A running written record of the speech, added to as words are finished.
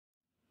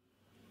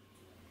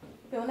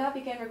We will now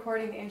begin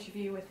recording the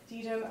interview with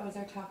Didem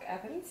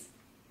Ozertok-Evans.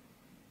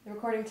 The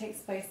recording takes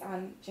place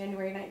on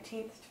January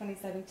 19th,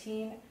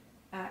 2017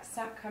 at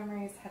VCS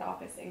Cymru's head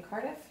office in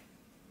Cardiff.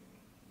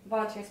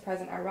 Volunteers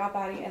present are Rob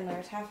Body and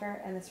Lara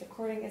Taffer, and this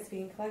recording is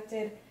being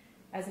collected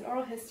as an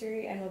oral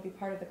history and will be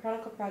part of the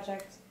Chronicle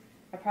Project,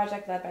 a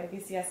project led by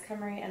VCS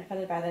Cymru and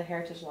funded by the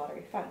Heritage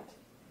Lottery Fund.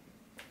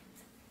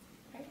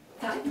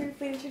 Could you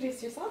briefly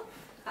introduce yourself?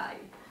 Hi,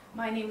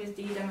 my name is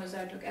Didem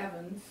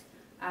Ozertok-Evans,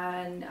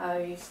 and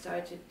I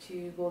started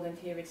to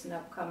volunteer with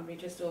VCS Cymru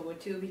just over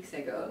 2 weeks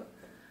ago.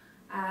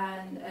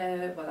 And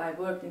I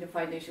worked in the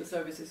financial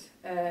services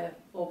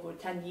over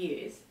 10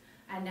 years,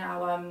 and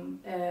now I'm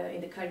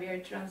in the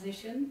career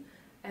transition.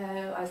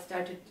 I'm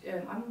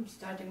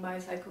starting my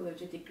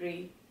psychology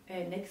degree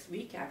next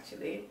week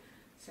actually.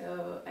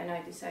 So, and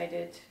I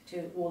decided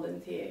to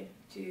volunteer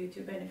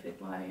to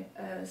benefit my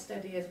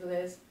study as well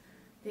as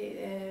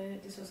the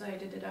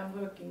society that I'm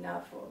working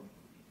now for.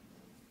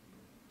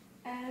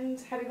 And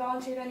have you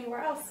volunteered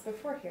anywhere else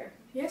before here?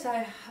 Yes,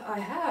 I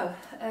have.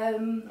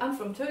 I'm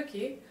from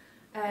Turkey.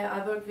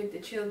 I work with the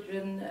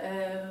children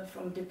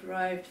from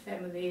deprived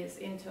families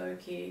in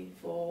Turkey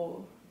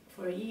for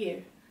a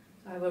year.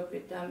 I work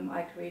with them.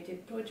 I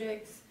created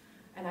projects,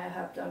 and I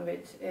helped them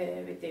with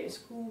their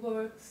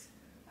schoolworks,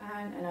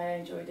 and I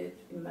enjoyed it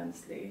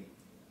immensely.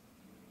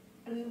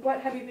 And what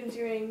have you been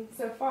doing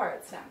so far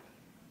at SNAP?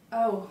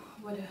 Oh,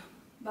 well,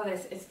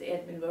 it's the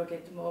admin work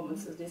at the moment,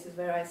 so this is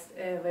where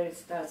it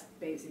starts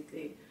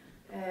basically.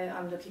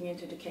 I'm looking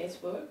into the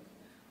casework,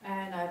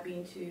 and I've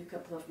been to a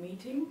couple of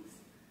meetings,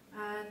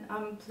 and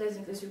I'm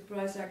pleasantly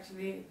surprised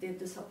actually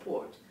the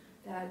support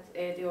that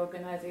the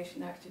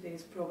organization actually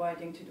is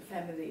providing to the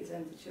families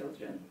and the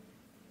children.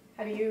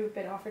 Have you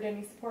been offered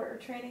any support or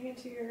training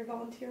into your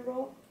volunteer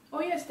role?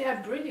 Oh yes, they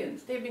are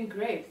brilliant. They've been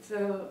great.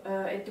 So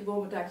at the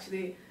moment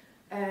actually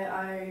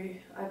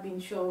I've been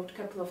showed a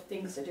couple of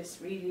things that is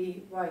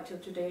really vital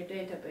to their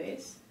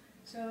database.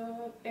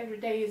 So every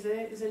day is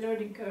a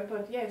learning curve,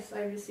 but yes,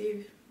 I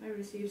receive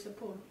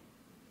support.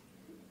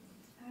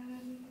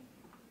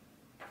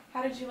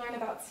 How did you learn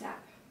about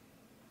SNAP?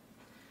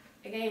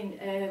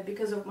 Again,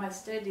 because of my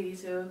study,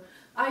 so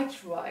I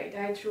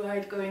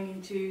tried going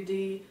into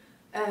the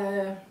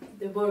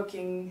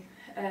working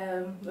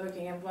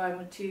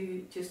environment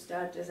to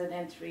start as an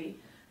entry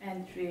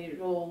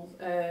role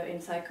in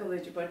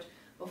psychology, but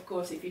of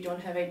course if you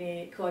don't have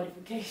any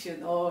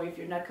qualification or if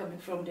you're not coming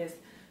from this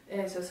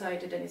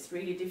society, then it's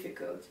really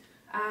difficult.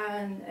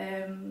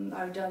 And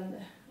I've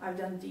done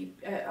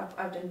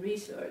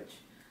research,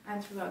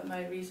 and throughout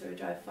my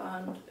research I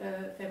found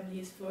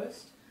Families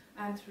First,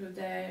 and through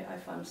there I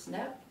found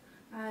SNAP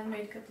and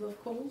made a couple of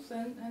calls,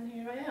 and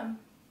here I am.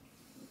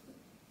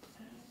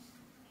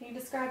 Can you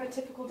describe a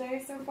typical day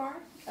so far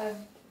of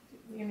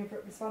your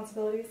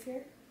responsibilities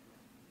here?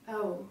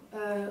 Oh,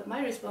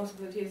 my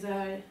responsibilities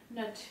are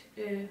not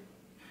too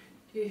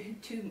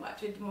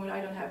much at the moment. I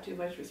don't have too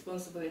much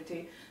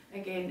responsibility.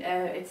 Again,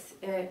 it's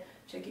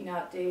checking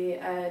out the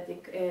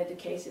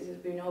cases that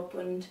have been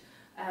opened,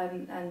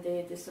 and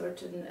the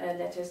certain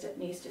letters that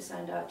needs to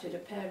send out to the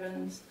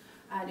parents.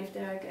 And if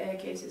there are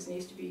cases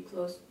needs to be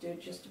closed,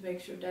 just to make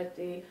sure that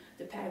the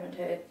parent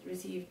had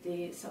received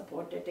the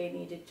support that they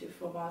needed to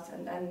from us,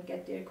 and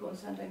get their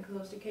consent and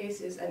close the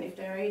cases. And if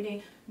there are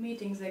any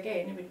meetings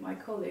again with my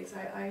colleagues,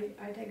 I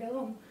tag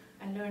along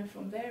and learn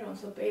from there on.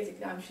 So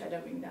basically I'm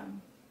shadowing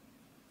them.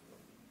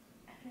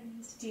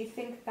 And do you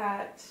think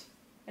that,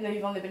 I know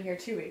you've only been here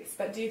 2 weeks,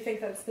 but do you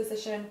think that this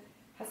position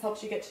has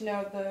helped you get to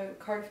know the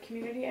Cardiff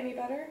community any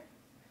better?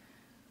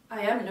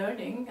 I am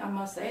learning, I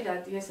must say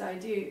that, yes I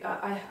do.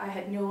 I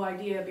had no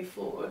idea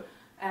before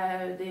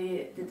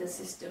the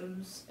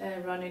systems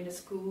run in the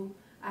school,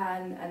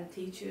 and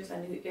teachers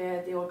and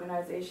the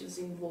organizations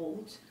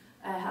involved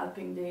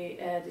helping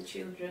the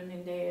children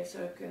in their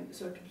certain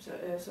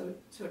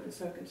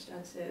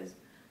circumstances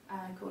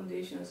and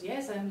conditions.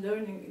 Yes, I'm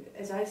learning,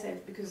 as I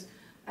said, because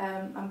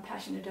I'm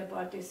passionate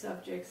about this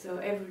subject, so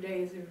every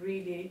day is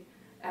really,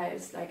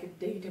 it's like a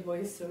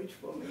database search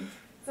for me.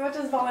 So what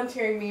does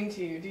volunteering mean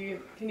to you?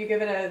 Can you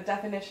give it a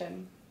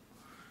definition?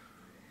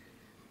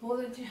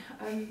 Volunteer,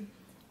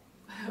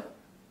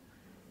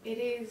 it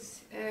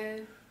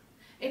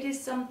is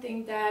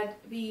something that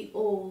we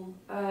all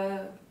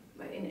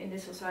in the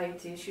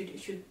society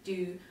should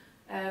do.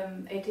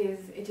 It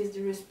is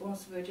the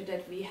responsibility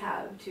that we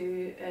have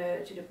to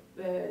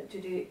the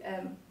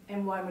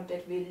environment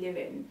that we live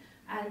in,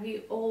 and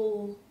we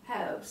all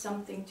have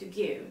something to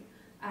give,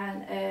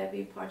 and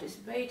we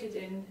participated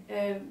in.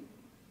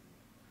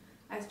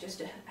 As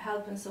just a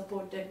help and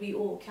support that we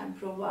all can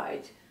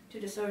provide to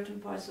the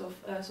certain parts of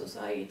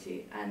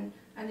society, and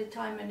the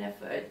time and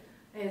effort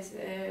is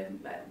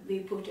we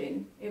put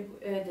in,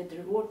 the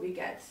reward we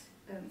get,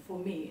 for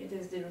me, it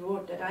is the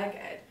reward that I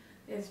get,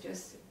 is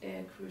just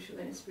crucial,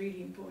 and it's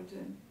really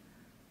important.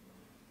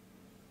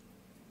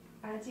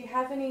 Do you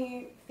have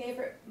any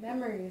favorite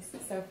memories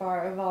so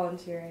far of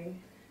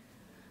volunteering?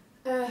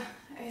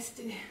 As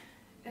the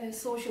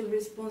social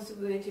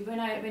responsibility, when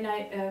I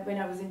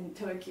was in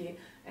Turkey,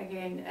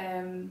 again,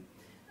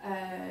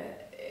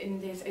 in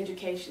this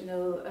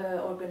educational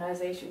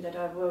organization that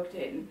I worked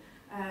in,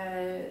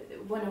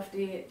 one of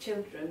the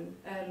children,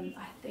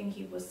 I think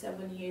he was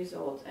 7 years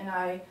old, and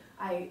I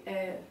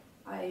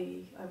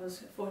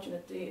was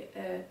fortunately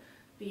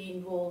be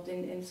involved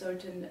in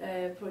certain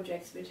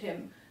projects with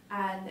him,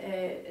 and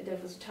there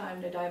was a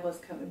time that I was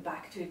coming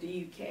back to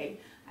the UK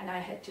and I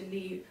had to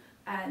leave,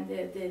 and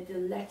the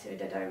letter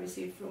that I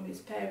received from his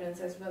parents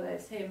as well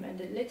as him, and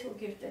the little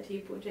gift that he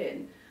put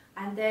in,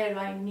 and there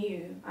I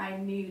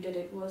knew that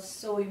it was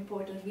so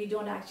important. We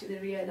don't actually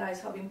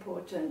realize how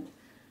important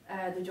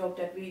the job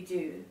that we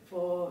do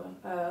for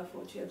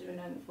children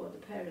and for the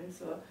parents.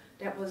 So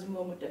that was a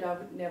moment that I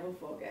would never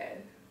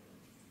forget.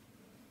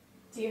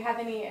 Do you have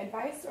any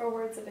advice or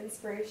words of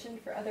inspiration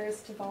for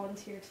others to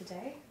volunteer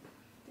today?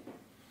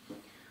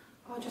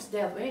 Oh, just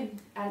delve in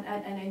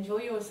and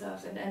enjoy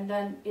yourselves, and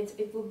then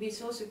it will be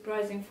so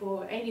surprising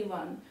for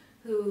anyone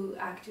who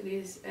actually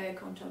is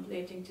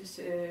contemplating to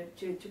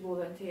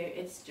volunteer.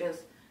 It's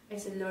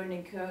a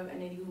learning curve,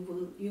 and then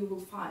you will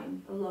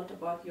find a lot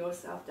about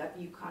yourself that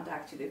you can't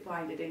actually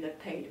find it in the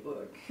paid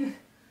work on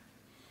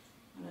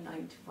a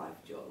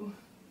 9-to-5 job.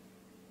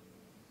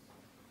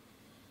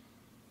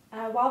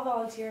 While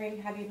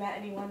volunteering, have you met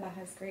anyone that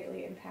has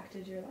greatly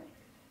impacted your life?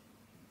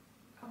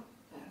 Oh,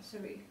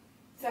 sorry.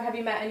 So have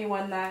you met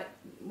anyone that,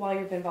 while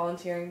you've been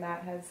volunteering,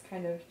 that has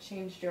kind of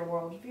changed your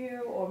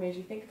worldview or made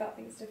you think about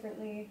things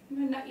differently?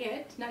 No, not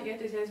yet.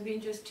 It has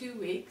been just 2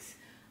 weeks.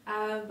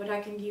 But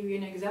I can give you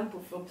an example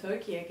from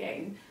Turkey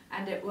again,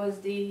 and it was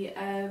the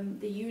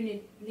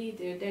unit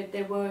leader.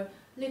 There were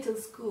little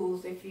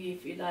schools, if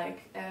you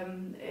like.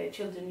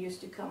 Children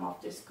used to come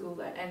after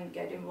school and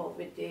get involved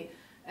with the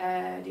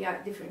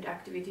different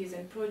activities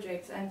and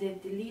projects, and the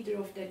leader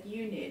of that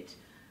unit,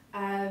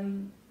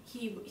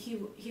 he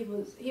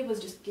was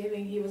just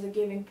giving. He was a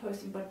giving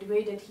person, but the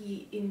way that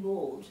he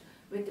involved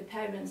with the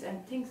parents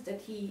and things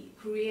that he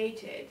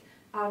created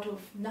out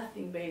of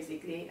nothing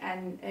basically,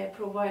 and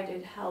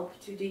provided help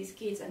to these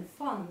kids and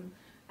fun,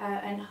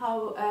 and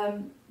how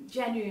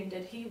genuine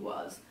that he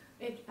was.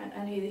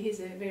 And he's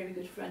a very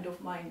good friend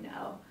of mine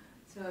now,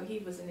 so he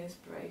was an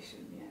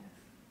inspiration. Yes.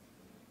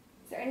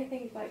 Is there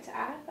anything you'd like to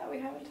add that we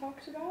haven't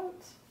talked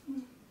about?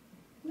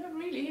 Not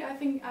really. I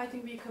think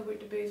we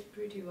covered the base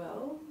pretty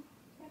well.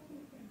 Yeah, I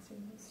think we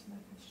answered most of my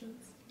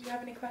questions. Do you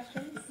have any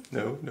questions?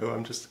 No,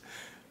 I'm just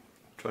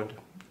trying to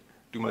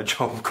do my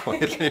job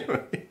quietly.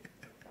 Well,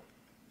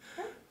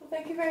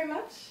 thank you very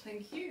much.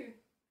 Thank you.